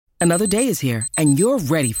Another day is here, and you're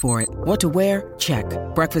ready for it. What to wear? Check.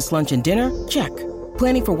 Breakfast, lunch, and dinner? Check.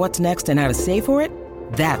 Planning for what's next and how to save for it?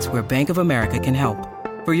 That's where Bank of America can help.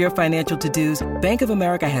 For your financial to-dos, Bank of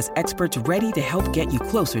America has experts ready to help get you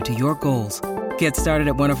closer to your goals. Get started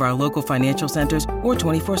at one of our local financial centers or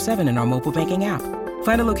 24/7 in our mobile banking app.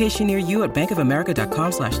 Find a location near you at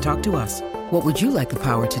bankofamerica.com/talktous. What would you like the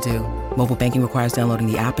power to do? Mobile banking requires downloading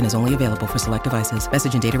the app and is only available for select devices.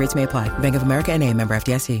 Message and data rates may apply. Bank of America N.A., member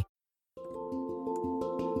FDIC.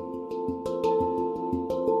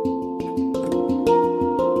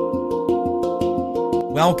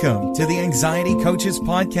 Welcome to the Anxiety Coaches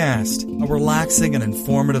Podcast, a relaxing and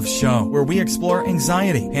informative show where we explore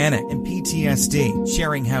anxiety, panic, and PTSD,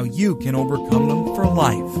 sharing how you can overcome them for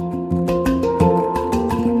life.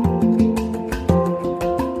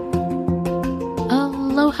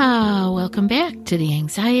 Aloha! Welcome back to the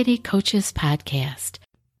Anxiety Coaches Podcast.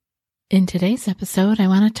 In today's episode, I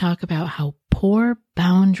want to talk about how poor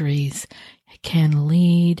boundaries can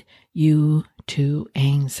lead you to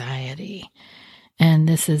anxiety. And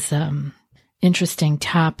this is an interesting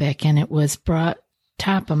topic, and it was brought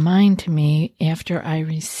top of mind to me after I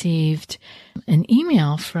received an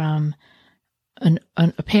email from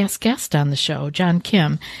a past guest on the show, John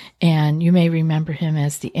Kim, and you may remember him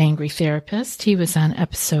as the Angry Therapist. He was on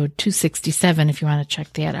episode 267 if you want to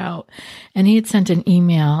check that out. And he had sent an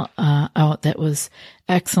email out that was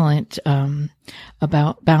excellent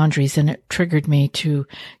about boundaries, and it triggered me to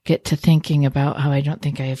get to thinking about how I don't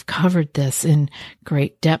think I have covered this in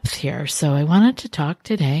great depth here. So I wanted to talk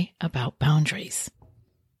today about boundaries.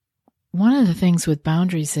 One of the things with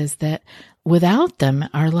boundaries is that without them,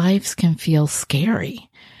 our lives can feel scary.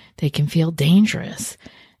 They can feel dangerous.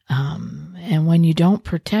 And when you don't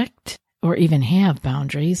protect or even have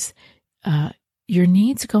boundaries, your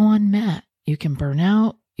needs go unmet. You can burn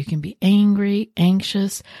out, you can be angry,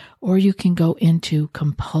 anxious, or you can go into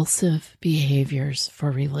compulsive behaviors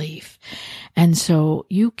for relief. And so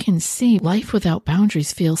you can see life without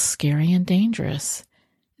boundaries feels scary and dangerous.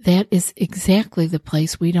 That is exactly the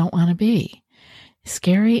place we don't want to be.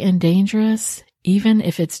 Scary and dangerous, even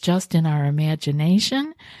if it's just in our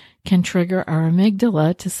imagination, can trigger our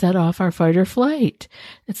amygdala to set off our fight or flight.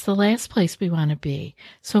 It's the last place we want to be.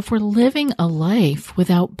 So if we're living a life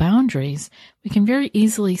without boundaries, we can very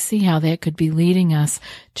easily see how that could be leading us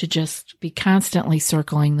to just be constantly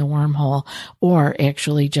circling the wormhole or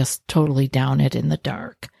actually just totally down it in the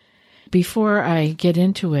dark. Before I get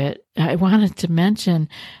into it, I wanted to mention,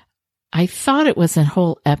 I thought it was a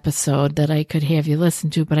whole episode that I could have you listen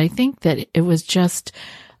to, but I think that it was just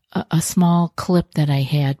a small clip that I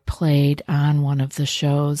had played on one of the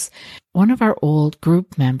shows. One of our old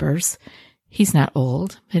group members, he's not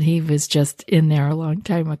old, but he was just in there a long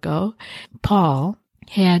time ago, Paul,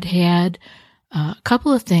 had a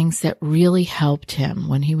couple of things that really helped him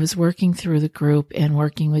when he was working through the group and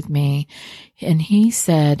working with me. And he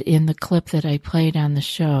said in the clip that I played on the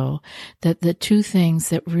show that the two things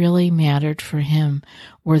that really mattered for him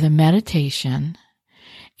were the meditation,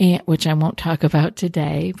 which I won't talk about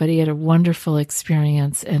today, but he had a wonderful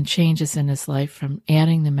experience and changes in his life from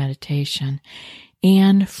adding the meditation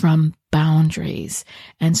and from boundaries.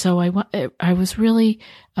 And so I was really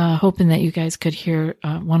hoping that you guys could hear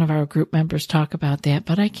one of our group members talk about that,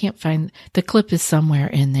 but I can't find the clip. Is somewhere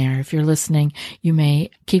in there. If you're listening, you may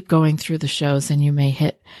keep going through the shows and you may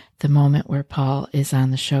hit the moment where Paul is on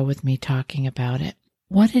the show with me talking about it.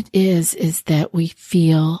 What it is that we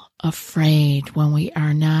feel afraid when we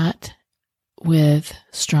are not with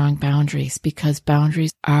strong boundaries, because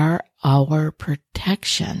boundaries are our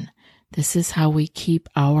protection. This is how we keep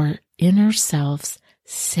our inner selves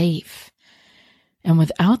safe. And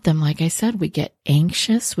without them, like I said, we get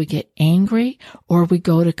anxious, we get angry, or we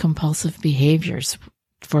go to compulsive behaviors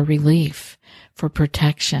for relief, for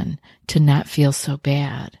protection, to not feel so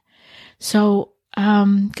bad. So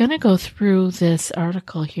I'm going to go through this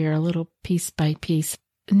article here a little piece by piece.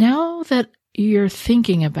 Now that you're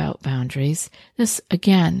thinking about boundaries, this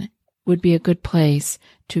again would be a good place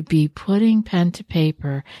to be putting pen to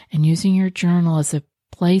paper and using your journal as a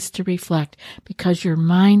place to reflect, because your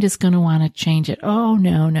mind is going to want to change it. Oh,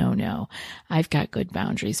 no. I've got good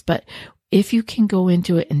boundaries. But if you can go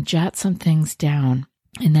into it and jot some things down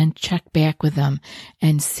and then check back with them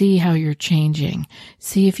and see how you're changing,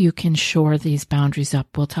 see if you can shore these boundaries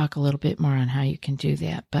up. We'll talk a little bit more on how you can do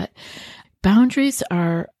that. But boundaries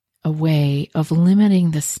are a way of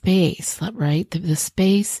limiting the space, right? The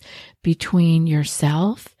space between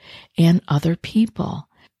yourself and other people.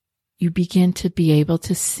 You begin to be able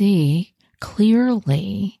to see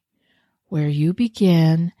clearly where you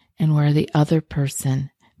begin and where the other person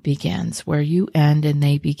begins, where you end and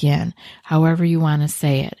they begin, however you want to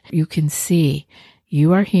say it. You can see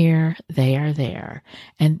you are here, they are there.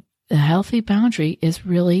 And the healthy boundary is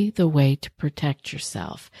really the way to protect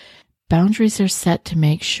yourself. Boundaries are set to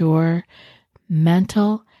make sure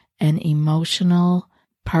mental and emotional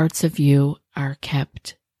parts of you are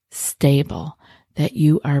kept stable, that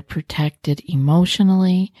you are protected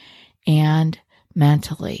emotionally and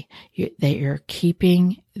mentally, that you're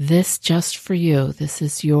keeping this just for you. This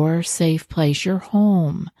is your safe place, your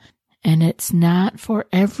home, and it's not for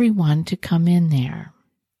everyone to come in there.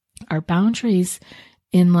 Our boundaries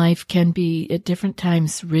in life can be at different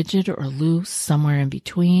times rigid or loose, somewhere in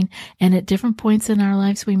between, and at different points in our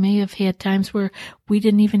lives we may have had times where we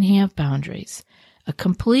didn't even have boundaries. A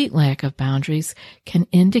complete lack of boundaries can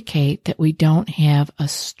indicate that we don't have a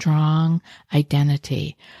strong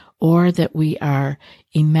identity, or that we are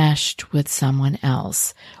enmeshed with someone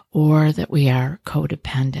else, or that we are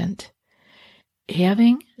codependent.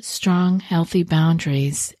 Having strong, healthy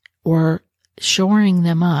boundaries, or shoring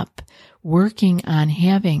them up, working on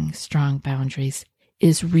having strong boundaries,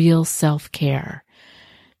 is real self-care.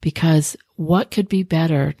 Because what could be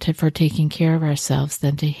better for taking care of ourselves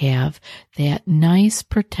than to have that nice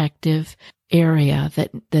protective area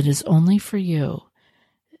that is only for you?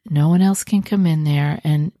 No one else can come in there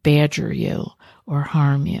and badger you or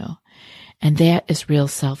harm you. And that is real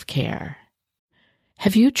self-care.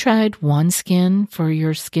 Have you tried OneSkin for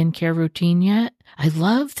your skincare routine yet? I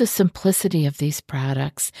love the simplicity of these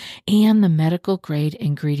products and the medical grade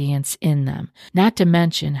ingredients in them, not to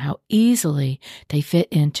mention how easily they fit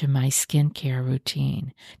into my skincare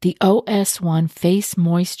routine. The OS1 Face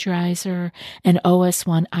Moisturizer and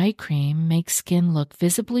OS1 Eye Cream make skin look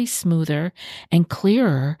visibly smoother and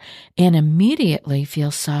clearer and immediately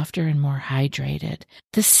feel softer and more hydrated.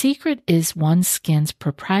 The secret is OneSkin's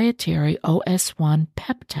proprietary OS1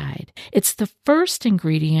 peptide. It's the first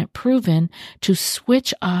ingredient proven to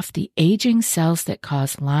switch off the aging cells that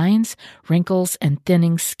cause lines, wrinkles, and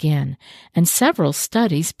thinning skin, and several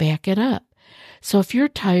studies back it up. So if you're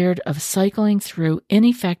tired of cycling through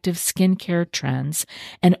ineffective skincare trends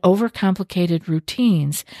and overcomplicated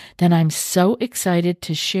routines, then I'm so excited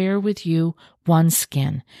to share with you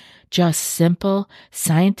OneSkin, just simple,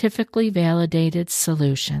 scientifically validated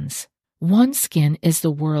solutions. OneSkin is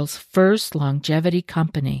the world's first longevity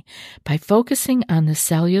company. By focusing on the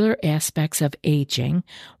cellular aspects of aging,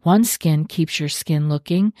 OneSkin keeps your skin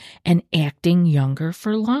looking and acting younger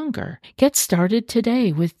for longer. Get started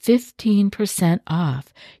today with 15%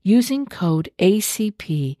 off using code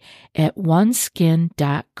ACP at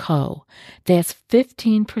oneskin.co. That's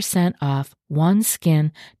 15% off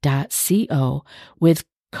oneskin.co with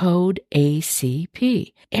code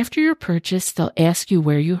ACP. After your purchase, they'll ask you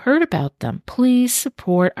where you heard about them. Please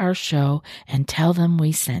support our show and tell them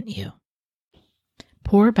we sent you.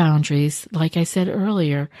 Poor boundaries, like I said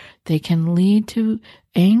earlier, they can lead to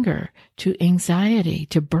anger, to anxiety,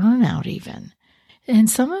 to burnout even. And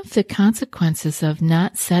some of the consequences of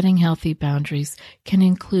not setting healthy boundaries can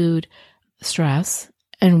include stress,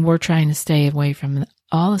 and we're trying to stay away from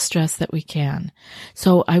all the stress that we can.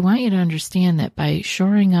 So I want you to understand that by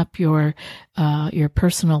shoring up your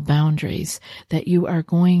personal boundaries, that you are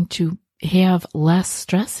going to have less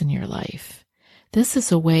stress in your life. This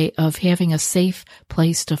is a way of having a safe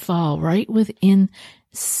place to fall right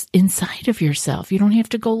inside of yourself. You don't have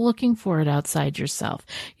to go looking for it outside yourself.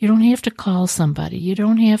 You don't have to call somebody. You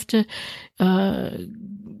don't have to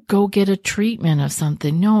go get a treatment of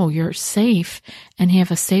something. No, you're safe and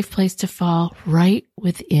have a safe place to fall right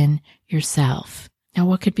within yourself. Now,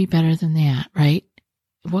 what could be better than that, right?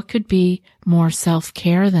 What could be more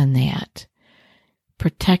self-care than that?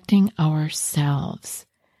 Protecting ourselves.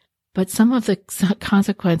 But some of the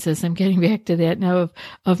consequences, I'm getting back to that now,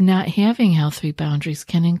 of not having healthy boundaries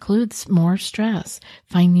can include more stress,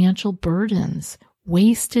 financial burdens,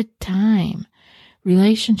 wasted time,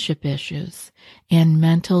 relationship issues, and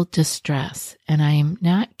mental distress. And I am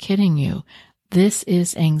not kidding you. This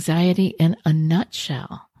is anxiety in a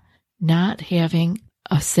nutshell. Not having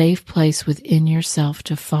a safe place within yourself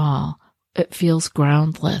to fall. It feels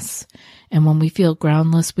groundless. And when we feel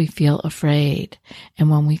groundless, we feel afraid.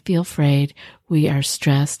 And when we feel afraid, we are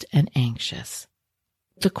stressed and anxious.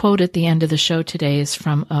 The quote at the end of the show today is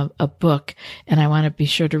from a book, and I want to be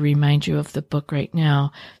sure to remind you of the book right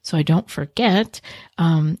now so I don't forget.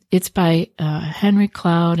 It's by Henry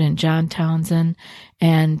Cloud and John Townsend,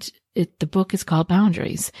 and the book is called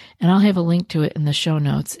Boundaries, and I'll have a link to it in the show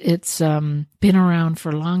notes. It's been around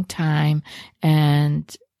for a long time,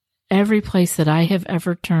 and every place that I have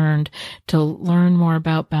ever turned to learn more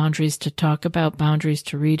about boundaries, to talk about boundaries,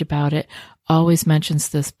 to read about it, always mentions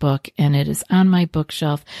this book, and it is on my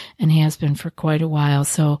bookshelf and has been for quite a while.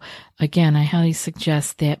 So again, I highly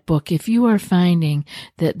suggest that book if you are finding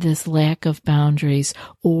that this lack of boundaries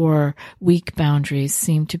or weak boundaries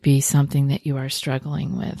seem to be something that you are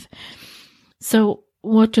struggling with. So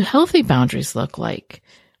what do healthy boundaries look like?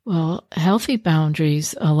 Well, healthy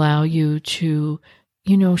boundaries allow you to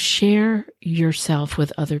share yourself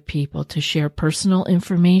with other people, to share personal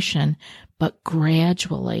information, but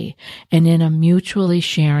gradually and in a mutually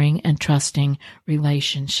sharing and trusting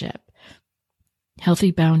relationship. Healthy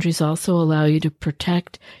boundaries also allow you to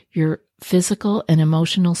protect your physical and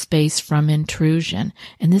emotional space from intrusion.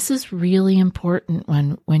 And this is really important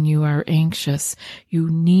when you are anxious. You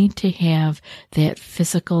need to have that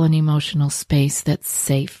physical and emotional space that's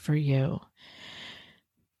safe for you.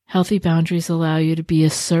 Healthy boundaries allow you to be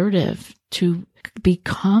assertive, to be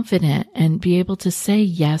confident and be able to say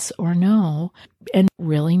yes or no and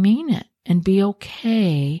really mean it, and be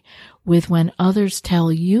okay with when others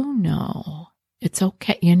tell you no. It's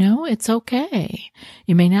okay. It's okay.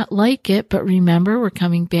 You may not like it, but remember, we're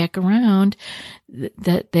coming back around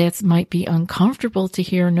that might be uncomfortable to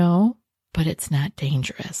hear no, but it's not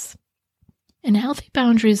dangerous. And healthy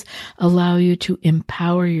boundaries allow you to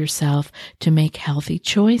empower yourself to make healthy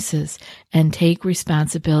choices and take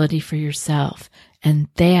responsibility for yourself. And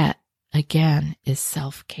that, again, is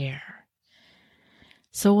self-care.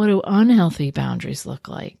 So what do unhealthy boundaries look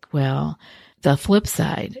like? Well, the flip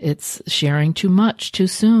side, it's sharing too much too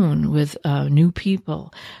soon with new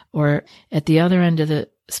people. Or at the other end of the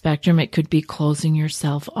spectrum, it could be closing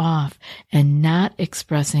yourself off and not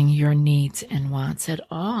expressing your needs and wants at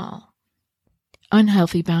all.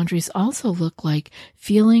 Unhealthy boundaries also look like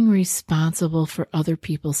feeling responsible for other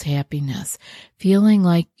people's happiness, feeling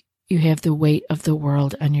like you have the weight of the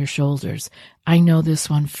world on your shoulders. I know this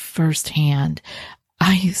one firsthand.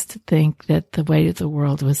 I used to think that the weight of the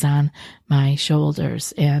world was on my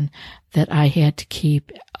shoulders and that I had to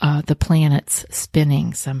keep the planets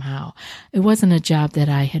spinning somehow. It wasn't a job that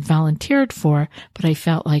I had volunteered for, but I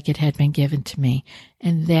felt like it had been given to me.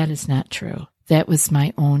 And that is not true. That was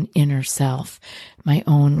my own inner self, my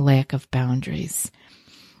own lack of boundaries.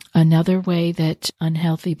 Another way that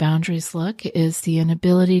unhealthy boundaries look is the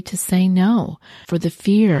inability to say no for the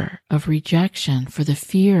fear of rejection, for the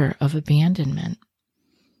fear of abandonment.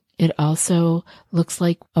 It also looks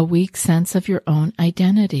like a weak sense of your own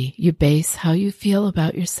identity. You base how you feel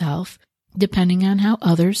about yourself depending on how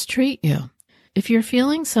others treat you. If you're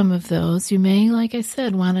feeling some of those, you may, like I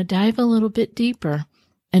said, want to dive a little bit deeper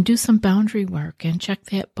and do some boundary work and check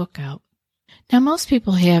that book out. Now, most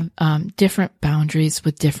people have different boundaries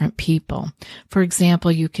with different people. For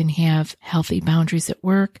example, you can have healthy boundaries at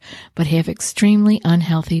work, but have extremely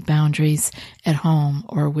unhealthy boundaries at home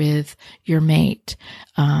or with your mate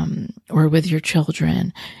or with your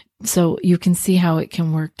children. So you can see how it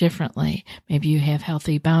can work differently. Maybe you have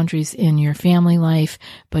healthy boundaries in your family life,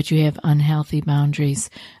 but you have unhealthy boundaries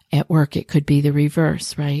at work. It could be the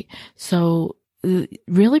reverse, right? So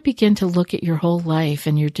really begin to look at your whole life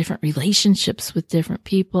and your different relationships with different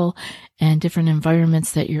people and different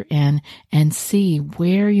environments that you're in and see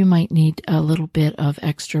where you might need a little bit of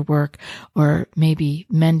extra work or maybe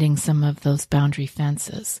mending some of those boundary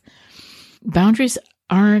fences. Boundaries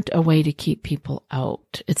aren't a way to keep people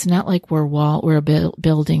out. It's not like we're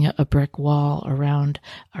building a brick wall around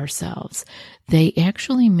ourselves. They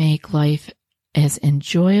actually make life as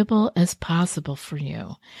enjoyable as possible for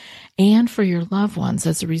you and for your loved ones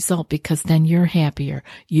as a result, because then you're happier.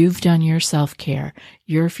 You've done your self-care.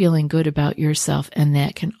 You're feeling good about yourself, and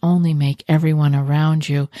that can only make everyone around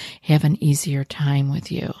you have an easier time with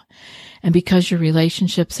you. And because your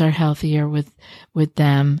relationships are healthier with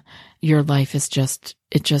them, your life is just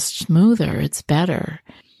smoother. It's better.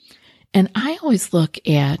 And I always look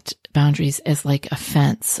at boundaries as like a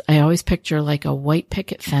fence. I always picture like a white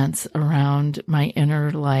picket fence around my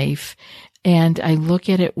inner life. And I look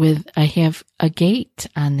at it I have a gate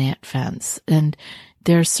on that fence. And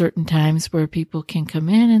there are certain times where people can come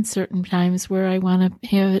in and certain times where I want to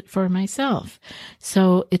have it for myself.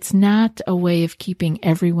 So it's not a way of keeping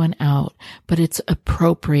everyone out, but it's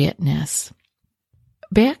appropriateness.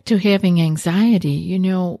 Back to having anxiety,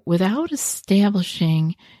 without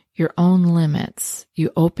establishing your own limits,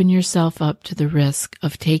 you open yourself up to the risk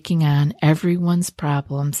of taking on everyone's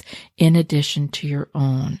problems in addition to your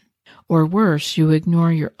own. Or worse, you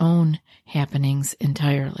ignore your own happenings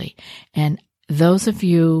entirely. And those of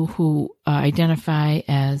you who identify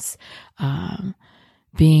as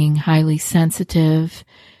being highly sensitive,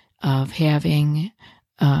 of having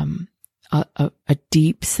a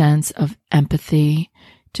deep sense of empathy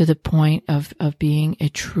to the point of being a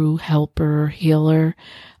true helper, healer.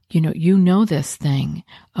 You know this thing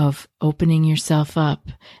of opening yourself up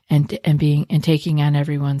and taking on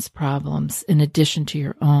everyone's problems in addition to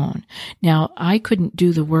your own. Now, I couldn't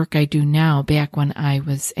do the work I do now back when I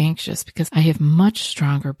was anxious because I have much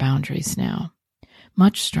stronger boundaries now.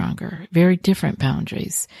 Much stronger, very different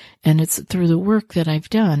boundaries. And it's through the work that I've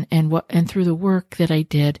done and through the work that I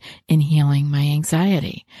did in healing my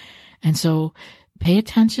anxiety. And so pay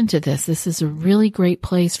attention to this. This is a really great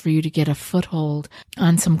place for you to get a foothold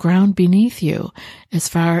on some ground beneath you as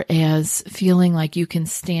far as feeling like you can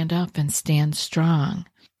stand up and stand strong.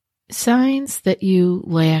 Signs that you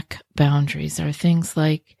lack boundaries are things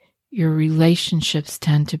like your relationships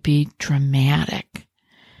tend to be dramatic.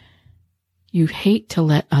 You hate to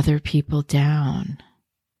let other people down.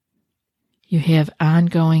 You have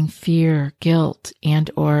ongoing fear, guilt,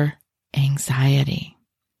 and/or anxiety.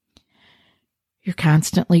 You're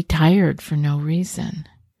constantly tired for no reason.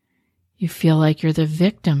 You feel like you're the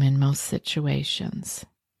victim in most situations.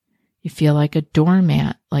 You feel like a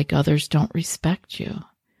doormat, like others don't respect you.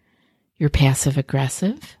 You're passive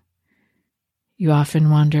aggressive. You often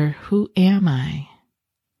wonder, who am I?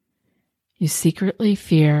 You secretly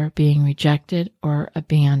fear being rejected or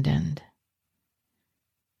abandoned.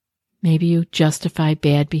 Maybe you justify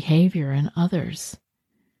bad behavior in others,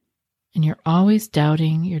 and you're always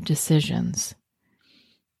doubting your decisions.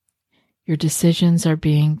 Your decisions are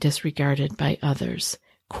being disregarded by others.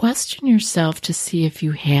 Question yourself to see if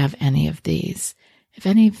you have any of these, if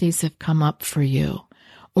any of these have come up for you,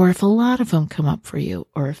 or if a lot of them come up for you,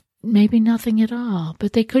 or if maybe nothing at all,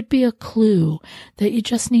 but they could be a clue that you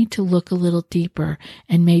just need to look a little deeper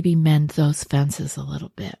and maybe mend those fences a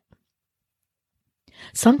little bit.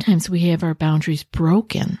 Sometimes we have our boundaries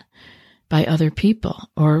broken by other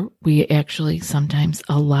people, or we actually sometimes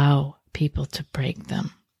allow people to break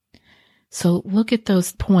them. So look at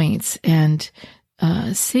those points and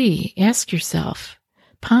ask yourself,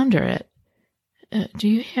 ponder it. Do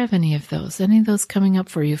you have any of those? Any of those coming up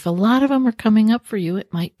for you? If a lot of them are coming up for you,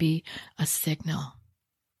 it might be a signal.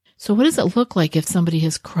 So what does it look like if somebody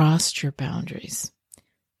has crossed your boundaries?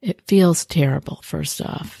 It feels terrible, first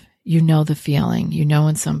off. You know the feeling. You know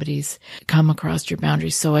when somebody's come across your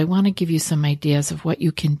boundaries. So I want to give you some ideas of what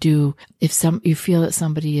you can do if you feel that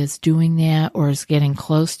somebody is doing that or is getting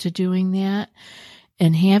close to doing that.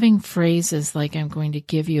 And having phrases like I'm going to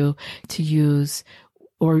give you to use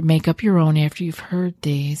or make up your own after you've heard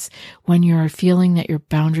these, when you're feeling that your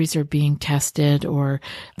boundaries are being tested or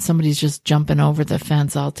somebody's just jumping over the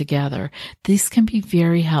fence altogether. These can be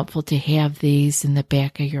very helpful to have these in the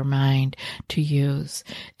back of your mind to use.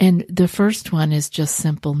 And the first one is just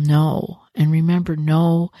simple no. And remember,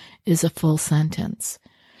 no is a full sentence.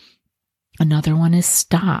 Another one is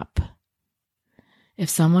stop. If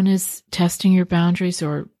someone is testing your boundaries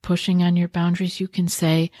or pushing on your boundaries, you can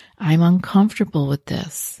say, I'm uncomfortable with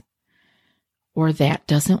this, or that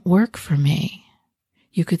doesn't work for me.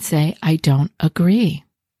 You could say, I don't agree.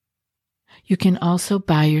 You can also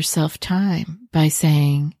buy yourself time by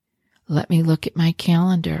saying, let me look at my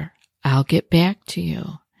calendar. I'll get back to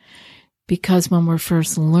you. Because when we're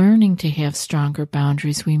first learning to have stronger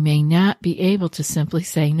boundaries, we may not be able to simply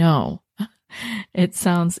say no. It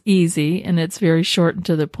sounds easy and it's very short and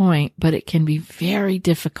to the point, but it can be very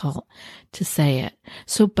difficult to say it.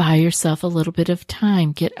 So buy yourself a little bit of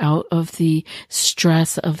time. Get out of the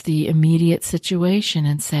stress of the immediate situation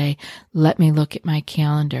and say, let me look at my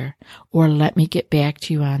calendar, or let me get back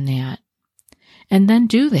to you on that. And then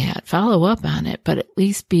do that. Follow up on it, but at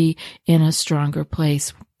least be in a stronger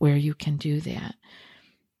place where you can do that.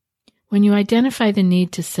 When you identify the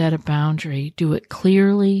need to set a boundary, do it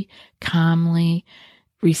clearly, calmly,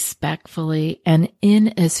 respectfully, and in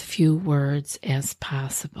as few words as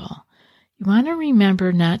possible. You want to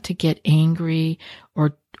remember not to get angry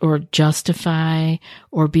or justify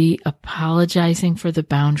or be apologizing for the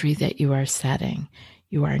boundary that you are setting.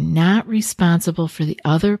 You are not responsible for the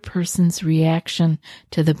other person's reaction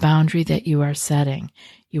to the boundary that you are setting.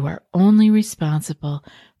 You are only responsible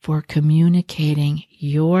for communicating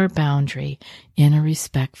your boundary in a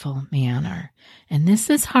respectful manner. And this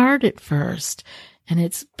is hard at first.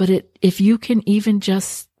 If you can even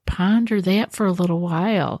just ponder that for a little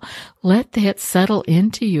while, let that settle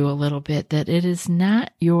into you a little bit, that it is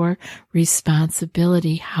not your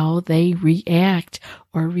responsibility how they react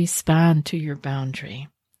or respond to your boundary.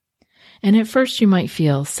 And at first you might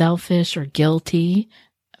feel selfish or guilty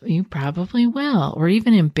you probably will, or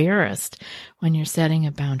even embarrassed when you're setting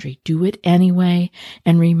a boundary. Do it anyway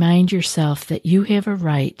and remind yourself that you have a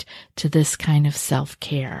right to this kind of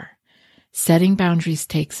self-care. Setting boundaries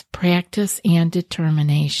takes practice and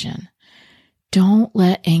determination. Don't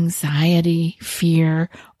let anxiety, fear,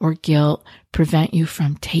 or guilt prevent you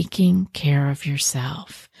from taking care of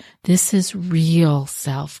yourself. This is real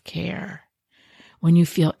self-care. When you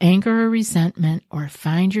feel anger or resentment or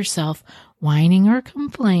find yourself whining or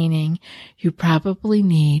complaining, you probably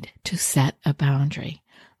need to set a boundary.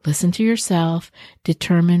 Listen to yourself,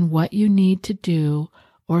 determine what you need to do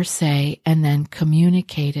or say, and then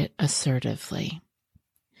communicate it assertively.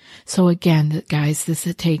 So again, guys,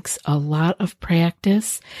 it takes a lot of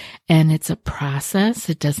practice, and it's a process.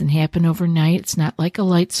 It doesn't happen overnight. It's not like a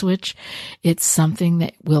light switch. It's something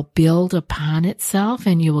that will build upon itself,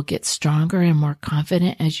 and you will get stronger and more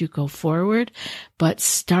confident as you go forward. But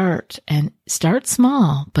start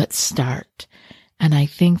small, but start. And I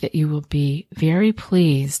think that you will be very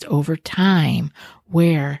pleased over time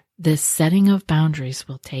where this setting of boundaries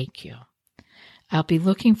will take you. I'll be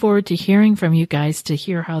looking forward to hearing from you guys to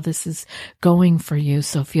hear how this is going for you.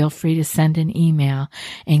 So feel free to send an email,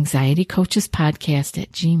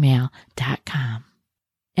 anxietycoachespodcast@gmail.com.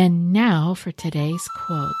 And now for today's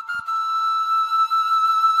quote.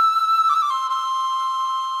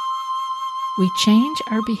 We change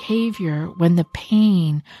our behavior when the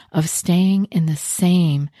pain of staying in the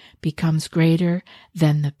same becomes greater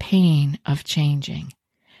than the pain of changing.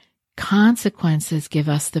 Consequences give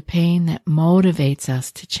us the pain that motivates us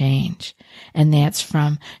to change. And that's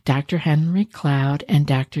from Dr. Henry Cloud and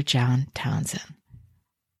Dr. John Townsend.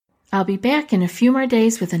 I'll be back in a few more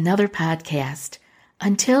days with another podcast.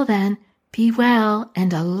 Until then, be well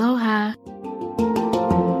and aloha.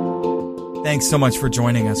 Thanks so much for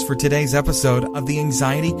joining us for today's episode of the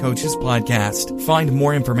Anxiety Coaches Podcast. Find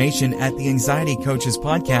more information at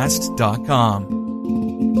theanxietycoachespodcast.com.